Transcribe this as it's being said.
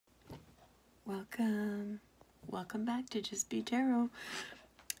Welcome back to Just Be Tarot.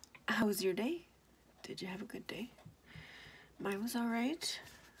 How was your day? Did you have a good day? Mine was alright.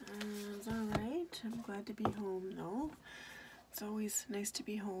 I'm glad to be home though. It's always nice to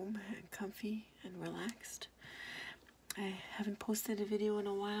be home and comfy and relaxed. I haven't posted a video in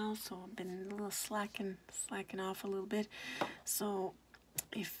a while, so I've been a little slacking off a little bit. So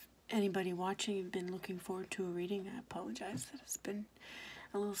if anybody watching you've been looking forward to a reading, I apologize that it's been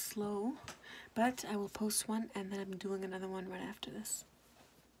a little slow, but I will post one and then I'm doing another one right after this.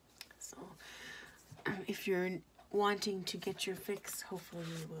 So if you're wanting to get your fix, hopefully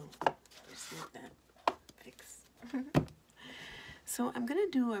you will receive that fix. So I'm gonna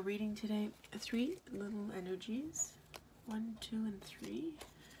do a reading today, 3 little energies, 1, 2, and 3.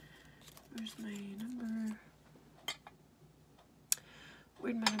 Where's my number?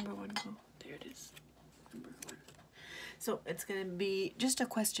 Where'd my number 1 go? There it is, number 1. So it's going to be just a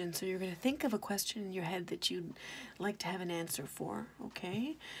question. So you're going to think of a question in your head that you'd like to have an answer for,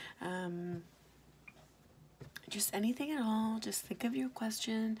 okay? Just anything at all. Just think of your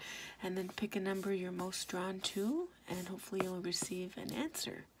question and then pick a number you're most drawn to, and hopefully you'll receive an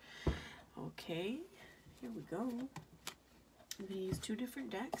answer. Okay, here we go. I'm going to use 2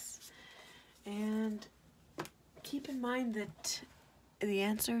 different decks. And keep in mind that the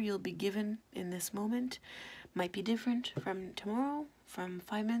answer you'll be given in this moment might be different from tomorrow, from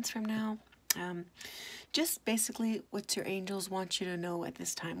 5 minutes from now. Just basically what your angels want you to know at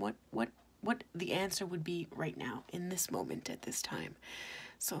this time. What the answer would be right now, in this moment, at this time.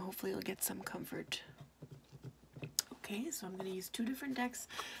 So hopefully you'll get some comfort. Okay, so I'm going to use 2 different decks.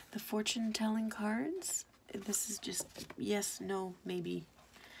 The fortune-telling cards. This is just yes, no, maybe,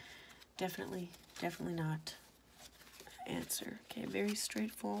 definitely, definitely not answer. Okay, very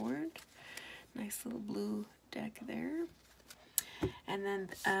straightforward. Nice little blue deck there. And then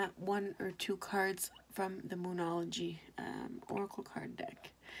 1 or 2 cards from the Moonology Oracle card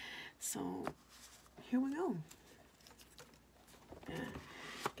deck. So here we go.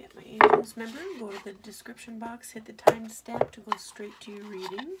 Get my angels. Remember, go to the description box, hit the timestamp to go straight to your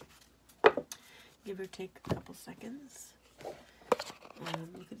reading. Give or take a couple seconds.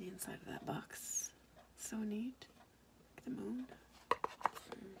 Look at the inside of that box. So neat. Look at the moon,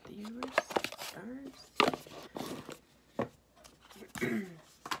 the universe, stars.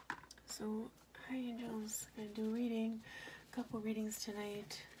 So, hi angels, I'm going to do a reading, a couple readings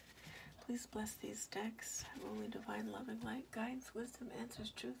tonight. Please bless these decks. Have only divine loving light, guidance, wisdom,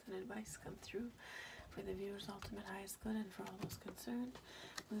 answers, truth, and advice come through for the viewer's ultimate highest good and for all those concerned.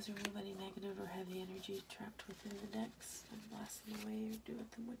 Please remove any negative or heavy energy trapped within the decks and blast them away or do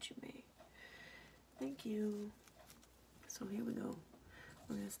with them what you may. Thank you. So here we go.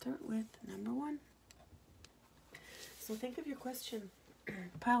 We're going to start with number 1. So think of your question.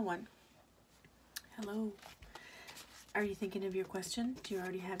 Pile 1. Hello. Are you thinking of your question? Do you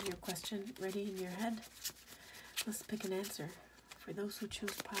already have your question ready in your head? Let's pick an answer. For those who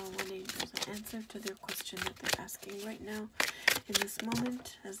choose pile 1 angels, an answer to their question that they're asking right now in this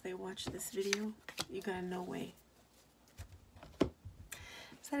moment as they watch this video. You got a no way.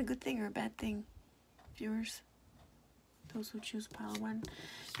 Is that a good thing or a bad thing, viewers? Those who choose pile 1,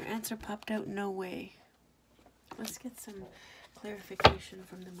 your answer popped out, no way. Let's get some clarification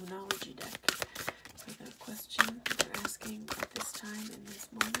from the Moonology deck for the question they're asking at this time in this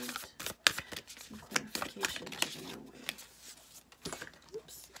moment. Some clarification to the no way.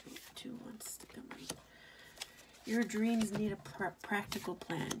 Oops, 2 wants to come right. Your dreams need a practical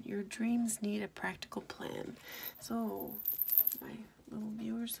plan. Your dreams need a practical plan. So, my little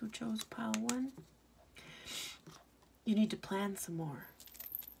viewers who chose pile 1, you need to plan some more.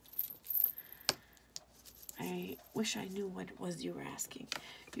 I wish I knew what it was you were asking.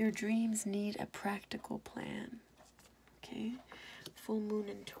 Your dreams need a practical plan. Okay? Full moon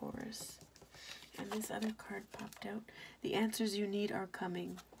in Taurus. And this other card popped out. The answers you need are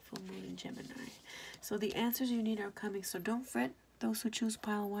coming. Full moon in Gemini. So the answers you need are coming. So don't fret, those who choose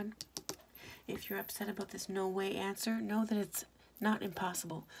pile 1. If you're upset about this no way answer, know that it's not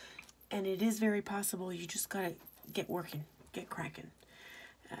impossible. And it is very possible. You just got to get working, get cracking.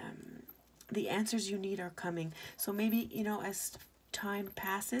 The answers you need are coming. So maybe, you know, as time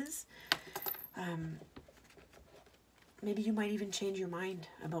passes, maybe you might even change your mind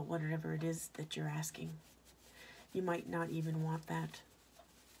about whatever it is that you're asking. You might not even want that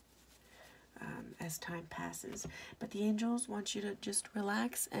as time passes. But the angels want you to just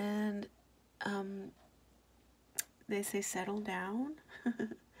relax and they say settle down.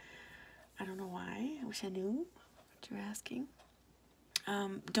 I don't know why. I wish I knew what you're asking.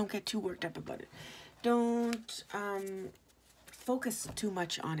 Don't get too worked up about it. Don't focus too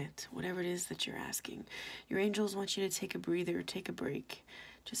much on it, whatever it is that you're asking. Your angels want you to take a breather, take a break,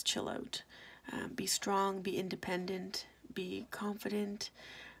 just chill out. Be strong, be independent, be confident,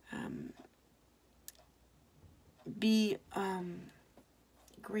 be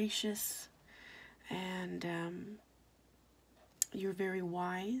gracious, and you're very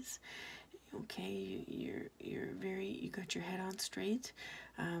wise. Okay, you got your head on straight.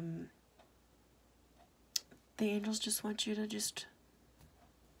 The angels just want you to just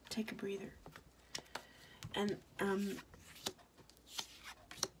take a breather. And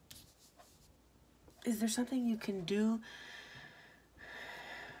is there something you can do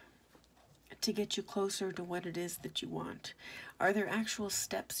to get you closer to what it is that you want? Are there actual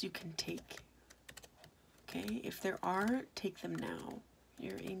steps you can take? Okay, if there are, take them now.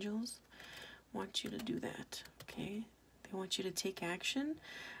 Your angels want you to do that, okay? They want you to take action,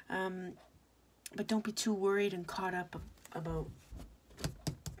 but don't be too worried and caught up about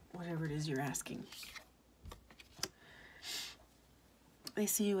whatever it is you're asking. They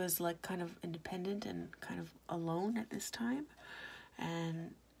see you as like kind of independent and kind of alone at this time,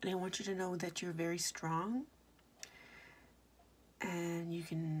 and they want you to know that you're very strong and you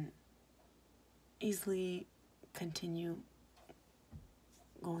can easily continue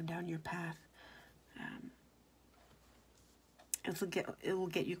going down your path. It will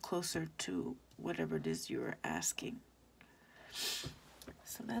get you closer to whatever it is you're asking.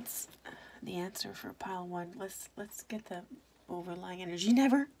 So that's the answer for pile 1. Let's get the overlying energy.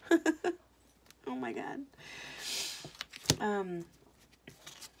 Never. Oh my God.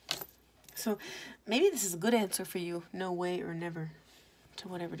 So maybe this is a good answer for you. No way or never to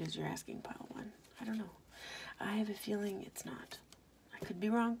whatever it is you're asking, pile 1. I don't know. I have a feeling it's not. I could be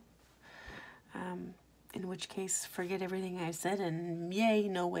wrong. In which case, forget everything I said and yay,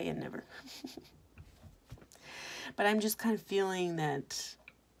 no way and never. But I'm just kind of feeling that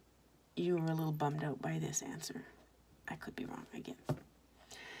you were a little bummed out by this answer. I could be wrong again.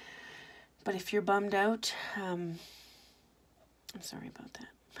 But if you're bummed out, I'm sorry about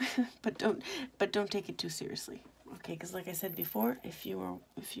that. but don't take it too seriously. Okay, because like I said before, if you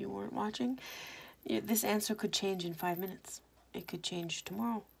weren't watching, this answer could change in 5 minutes. It could change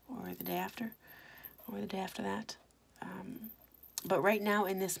tomorrow or the day after or the day after that. But right now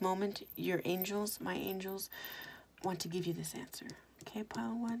in this moment, your angels, my angels, want to give you this answer. Okay,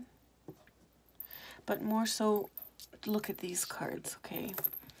 pile 1. But more so, look at these cards, okay?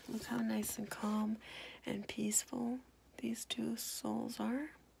 Look how nice and calm and peaceful these two souls are.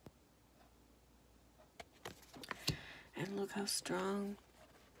 And look how strong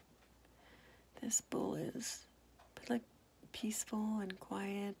this bull is. But like peaceful and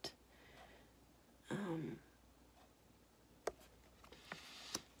quiet.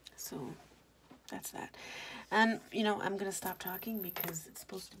 So that's that. And, you know, I'm going to stop talking because it's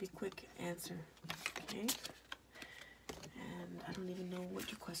supposed to be quick answer. Okay? And I don't even know what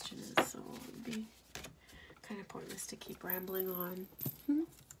your question is, so it would be kind of pointless to keep rambling on.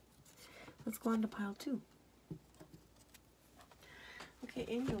 Let's go on to pile 2. Okay,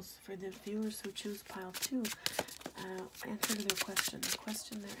 angels, for the viewers who choose pile 2, answer to their question. The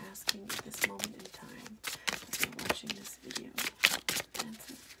question they're asking at this moment in time as they're watching this video.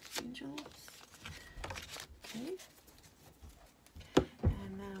 Answer, angels. Okay.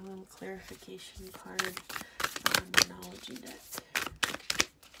 And then a little clarification card on the Knowledge deck.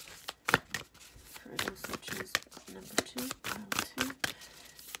 For those who choose number 2, pile 2.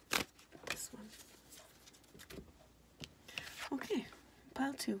 This one. Okay,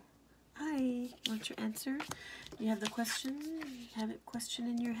 pile 2. Hi, you want your answer? You have the question? You have a question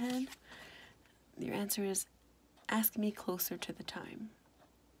in your head? Your answer is, ask me closer to the time.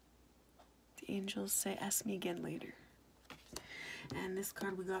 The angels say, ask me again later. And this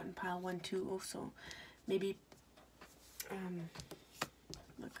card we got in pile 1 too also. Maybe,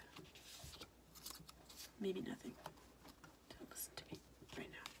 look, maybe nothing. Don't listen to me right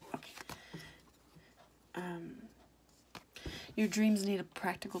now. Okay. Your dreams need a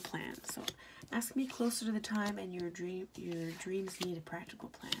practical plan. So ask me closer to the time, and your dreams need a practical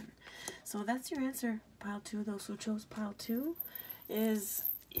plan. So that's your answer, pile 2. Those who chose pile 2 is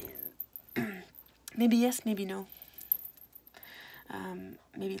maybe yes, maybe no.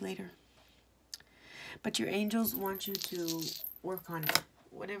 Maybe later. But your angels want you to work on it.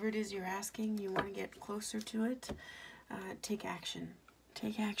 Whatever it is you're asking, you want to get closer to it, take action.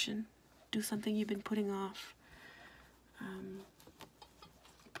 Take action. Do something you've been putting off.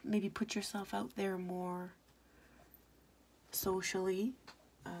 Maybe put yourself out there more socially,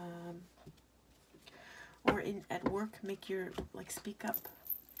 or at work, speak up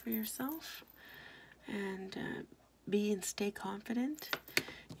for yourself, and be and stay confident.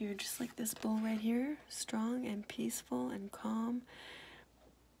 You're just like this bull right here, strong and peaceful and calm.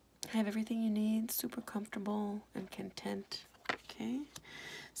 Have everything you need, super comfortable and content. Okay,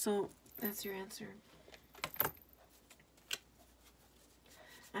 so that's your answer.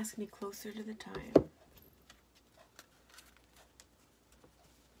 Ask me closer to the time.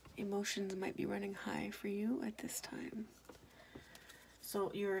 Emotions might be running high for you at this time. So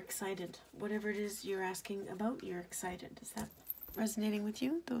you're excited. Whatever it is you're asking about, you're excited. Is that resonating with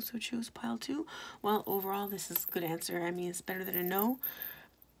you? Those who choose pile 2? Well, overall, this is a good answer. I mean, it's better than a no.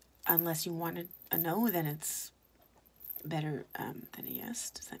 Unless you wanted a no, then it's better than a yes.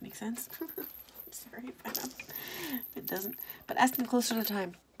 Does that make sense? Sorry if it doesn't. But ask them closer to the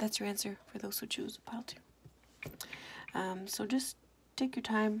time. That's your answer for those who choose pile 2. So just take your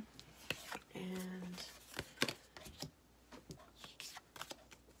time and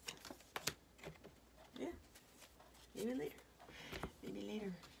yeah, maybe later. Maybe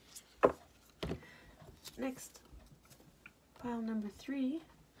later. Next, pile number 3.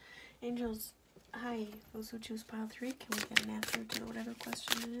 Angels, hi, those who choose pile 3, can we get an answer to whatever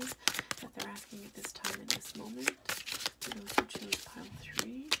question it is that they're asking at this time in this moment? For those who choose pile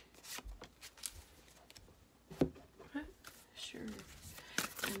 3. Sure.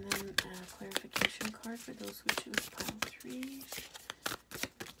 And then a clarification card for those who choose pile 3.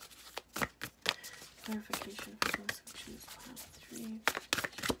 Clarification for those who choose pile 3.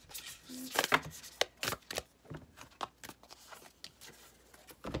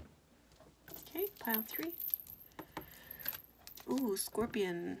 Okay, pile 3. Ooh,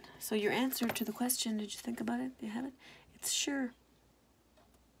 Scorpion. So your answer to the question, did you think about it? Do you have it? It's sure.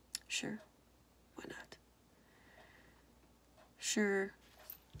 Sure. Why not? Sure.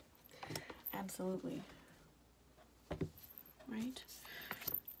 Absolutely. Right?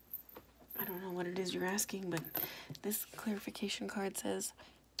 I don't know what it is you're asking, but this clarification card says,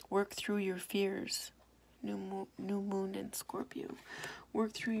 work through your fears. New moon and Scorpio.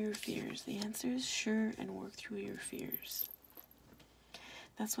 Work through your fears. The answer is sure, and work through your fears.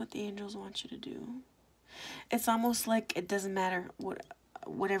 That's what the angels want you to do. It's almost like it doesn't matter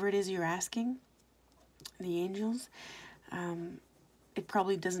whatever it is you're asking the angels. It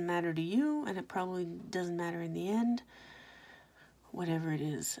probably doesn't matter to you, and it probably doesn't matter in the end. Whatever it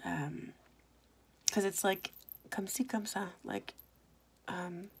is, because it's like comme ci comme ça, like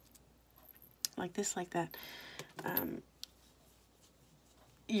this, like that.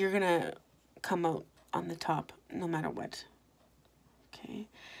 You're gonna come out on the top no matter what. Okay,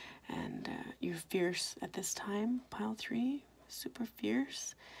 and you're fierce at this time, pile 3, super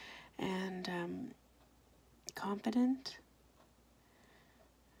fierce and confident,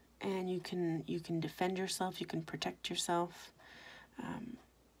 and you can defend yourself, you can protect yourself.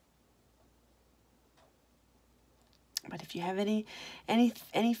 But if you have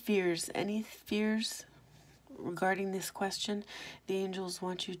any fears regarding this question, the angels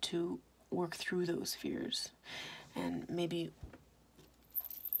want you to work through those fears, and maybe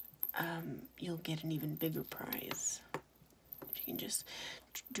you'll get an even bigger prize if you can just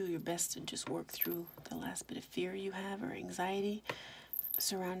do your best to just work through the last bit of fear you have or anxiety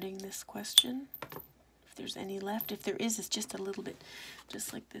surrounding this question. If there's any left, if there is, it's just a little bit,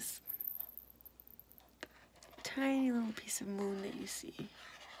 just like this tiny little piece of moon that you see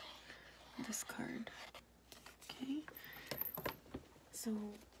on this card. Okay, so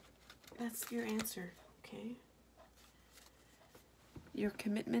that's your answer. Okay, your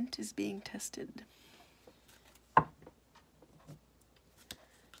commitment is being tested.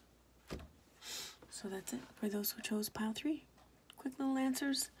 So that's it for those who chose pile 3. Quick little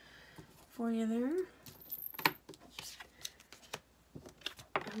answers for you there.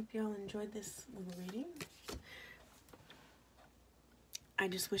 I hope you all enjoyed this little reading. I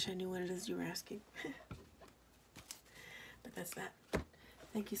just wish I knew what it is you were asking. But that's that.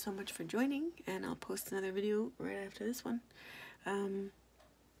 Thank you so much for joining, and I'll post another video right after this one. I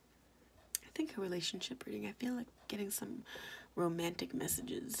think a relationship reading. I feel like getting some romantic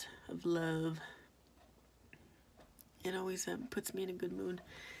messages of love. It always puts me in a good mood,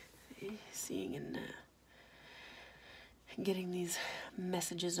 seeing and getting these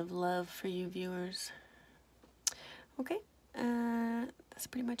messages of love for you viewers. Okay, that's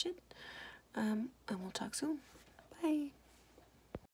pretty much it. And we'll talk soon. Bye.